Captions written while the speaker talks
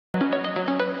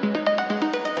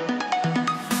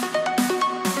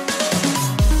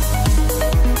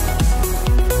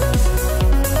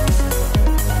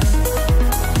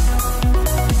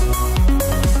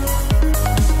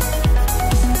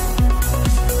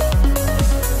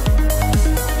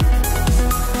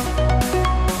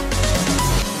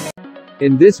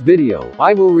In this video,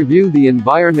 I will review the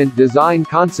Environment Design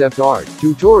Concept Art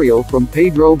tutorial from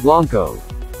Pedro Blanco.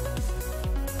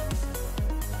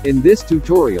 In this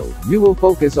tutorial, you will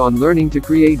focus on learning to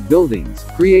create buildings,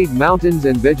 create mountains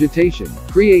and vegetation,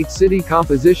 create city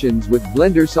compositions with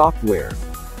Blender software.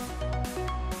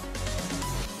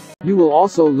 You will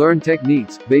also learn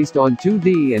techniques, based on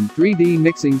 2D and 3D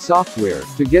mixing software,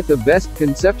 to get the best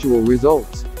conceptual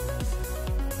results.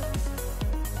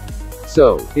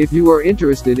 So, if you are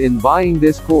interested in buying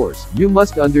this course, you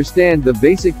must understand the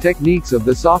basic techniques of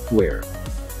the software.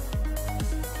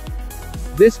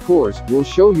 This course will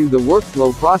show you the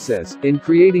workflow process in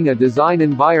creating a design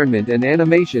environment and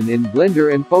animation in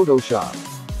Blender and Photoshop.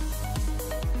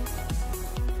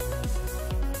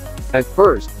 At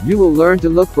first, you will learn to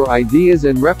look for ideas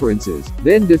and references,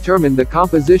 then determine the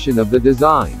composition of the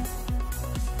design.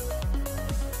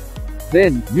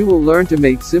 Then, you will learn to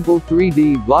make simple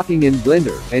 3D blocking in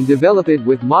Blender, and develop it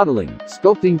with modeling,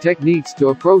 sculpting techniques to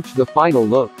approach the final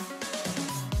look.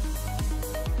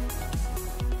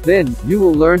 Then, you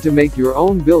will learn to make your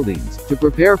own buildings, to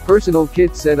prepare personal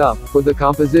kit setup for the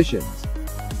compositions.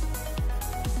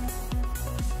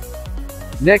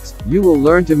 Next, you will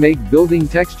learn to make building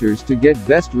textures to get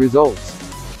best results.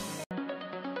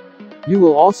 You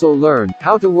will also learn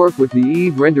how to work with the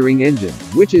Eve rendering engine,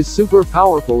 which is super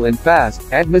powerful and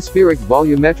fast, atmospheric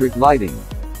volumetric lighting.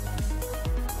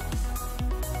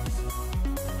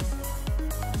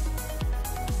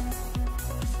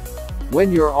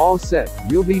 When you're all set,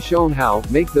 you'll be shown how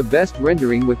to make the best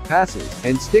rendering with passes,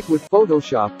 and stick with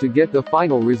Photoshop to get the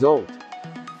final result.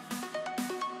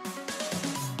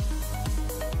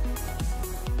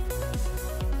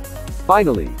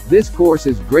 Finally, this course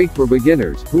is great for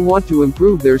beginners who want to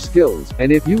improve their skills, and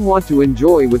if you want to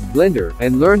enjoy with Blender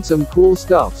and learn some cool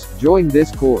stuffs, join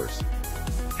this course.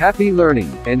 Happy learning,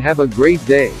 and have a great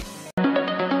day!